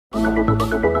Get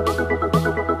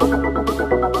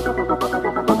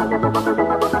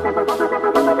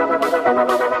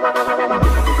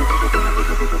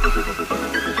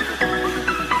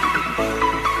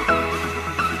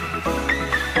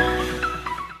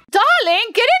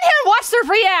in here and watch the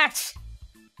react!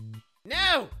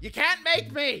 No, you can't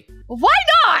make me! Why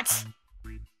not?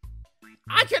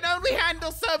 I can only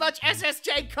handle so much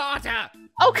SSJ Carter!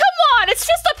 Oh, come on, it's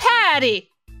just a parody!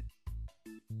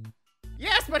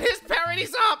 Yes, but his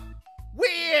parody's up!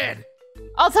 Weird!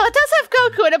 Although it does have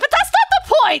Goku in it, but that's not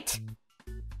the point!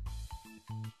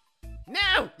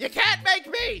 No, you can't make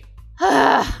me!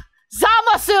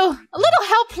 Zamasu, a little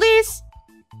help, please?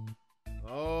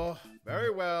 Oh,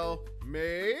 very well.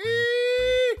 Me?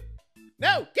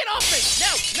 No, get off me!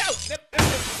 No,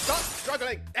 stop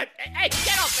struggling! Hey,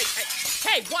 get off me!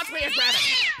 Hey, watch me as rabbit!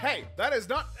 Hey, that is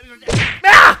not...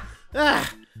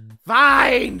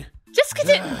 Fine! Just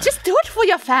do it for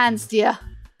your fans, dear.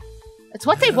 It's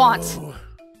what they want.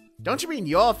 Don't you mean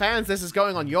your fans? This is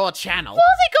going on your channel. Well,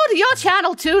 they go to your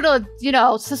channel too to, you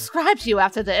know, subscribe to you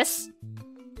after this.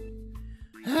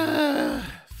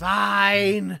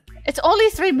 Fine. It's only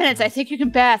 3 minutes. I think you can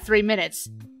bear 3 minutes.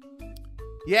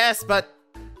 Yes, but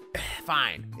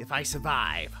fine. If I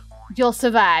survive. You'll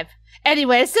survive.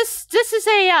 Anyways, this is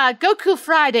a Goku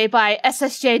Friday by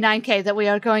SSJ9K that we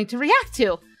are going to react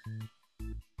to.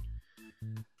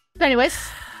 But anyways,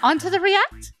 on to the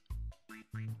react?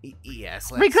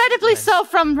 Yes, regrettably so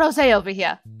from Rose over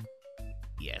here.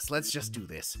 Yes, let's just do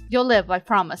this. You'll live, I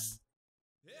promise.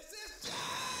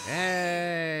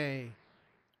 Hey.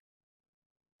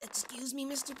 Excuse me,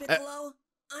 Mr. Piccolo?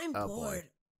 I'm bored.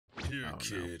 Here,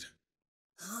 kid.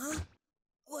 Huh?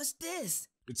 What's this?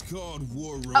 It's called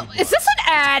War Robots. Oh, is this an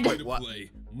ad?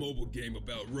 Play mobile game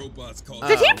about robots called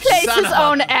Did he place his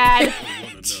own ad?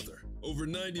 Over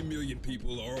 90 million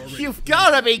people are already. You've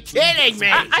gotta be kidding me!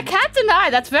 I can't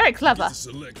deny, that's very clever. To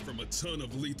select from a ton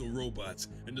of lethal robots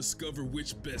and discover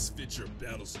which best fits your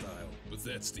battle style. But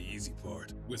that's the easy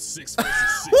part. With 6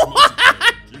 versus 6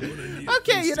 multiplayer,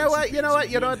 okay, you know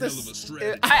what, this...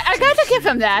 I gotta give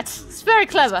him that. It's very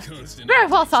clever. Very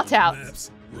well thought out.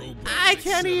 I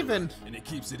can't even. And it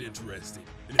keeps it interesting.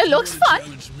 It looks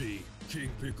fun. King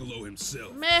Piccolo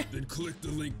himself. Meh. Then click the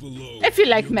link below. If you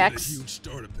like You'll mechs. get a huge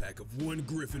starter pack of 1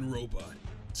 Griffin robot,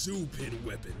 2 pin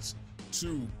weapons,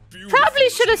 2 probably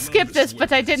should have skipped this,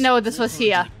 but I didn't know this was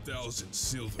here.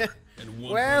 Silver, and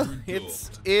well, it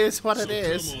is what it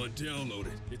is. Come on, download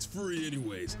it. It's free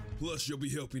anyways. Plus, you'll be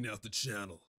helping out the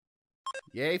channel.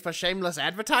 Yay for shameless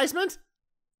advertisement?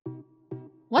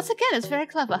 Once again, it's very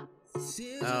clever.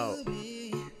 Oh.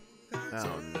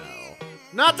 Oh no.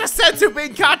 Not the Senzu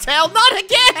Bean Cartel, not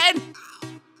again!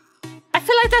 I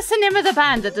feel like that's the name of the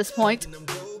band at this point. Oh no.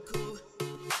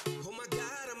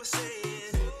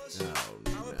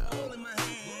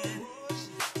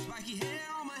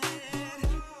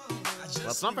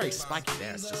 Well, it's not very spiky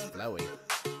there, it's just flowy.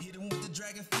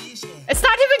 It's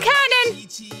not even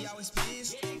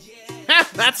canon!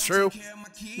 That's true.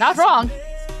 Not wrong.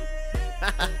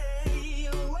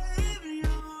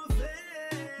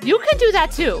 You can do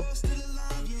that too.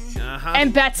 Uh-huh.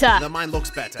 And better. The mine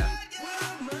looks better.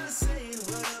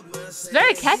 It's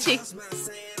very catchy.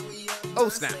 Oh,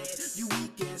 snap.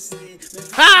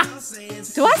 Ha!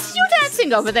 Do I see you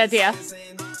dancing over there, dear?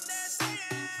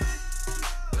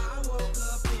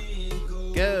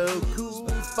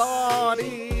 Goku's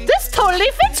body. This totally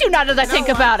fits you now that I think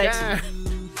about it.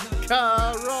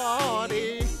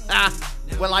 Karate. Ah,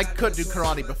 well, I could do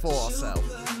karate before, so.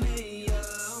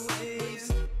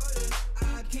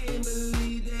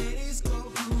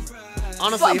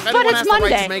 Honestly, if anyone has the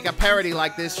right to make a parody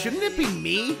like this, shouldn't it be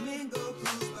me?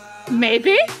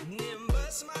 Maybe?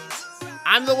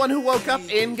 I'm the one who woke up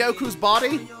in Goku's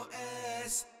body?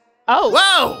 Oh.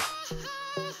 Whoa!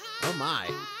 Oh my.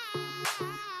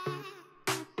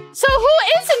 So who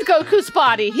is in Goku's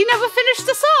body? He never finished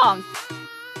the song.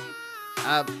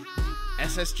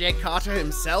 SSJ Carter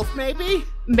himself, maybe?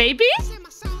 Maybe?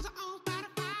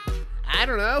 I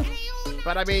don't know.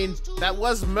 But I mean, that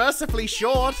was mercifully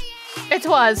short. It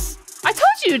was. I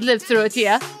told you you'd live through it,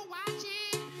 dear.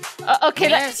 Okay,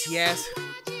 yes.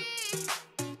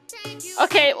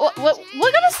 Okay, we're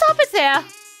gonna stop it there.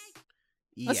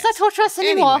 Let's not torture us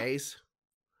anymore. Anyways.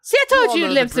 See, I told you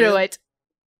you'd live through it.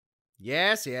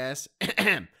 Yes.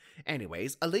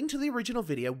 Anyways, a link to the original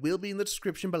video will be in the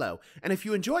description below. And if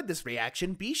you enjoyed this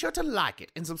reaction, be sure to like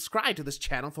it and subscribe to this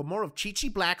channel for more of Chichi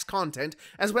Black's content,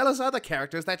 as well as other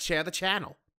characters that share the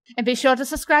channel. And be sure to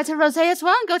subscribe to Rose as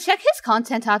well and go check his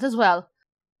content out as well.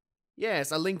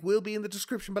 Yes, a link will be in the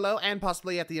description below and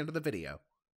possibly at the end of the video.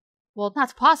 Well,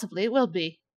 not possibly, it will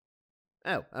be.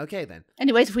 Oh, okay then.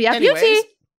 Anyways, we are Beauty.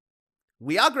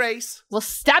 We are Grace. We'll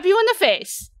stab you in the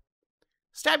face.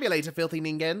 Stab you later, filthy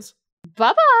ningens.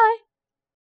 Bye-bye.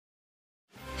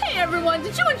 Hey everyone,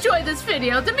 did you enjoy this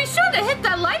video? Then be sure to hit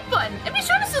that like button. And be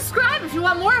sure to subscribe if you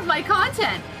want more of my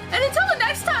content. And until the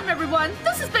next time, everyone,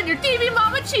 this has been your TV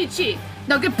Mama Chichi.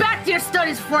 Now get back to your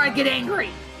studies before I get angry.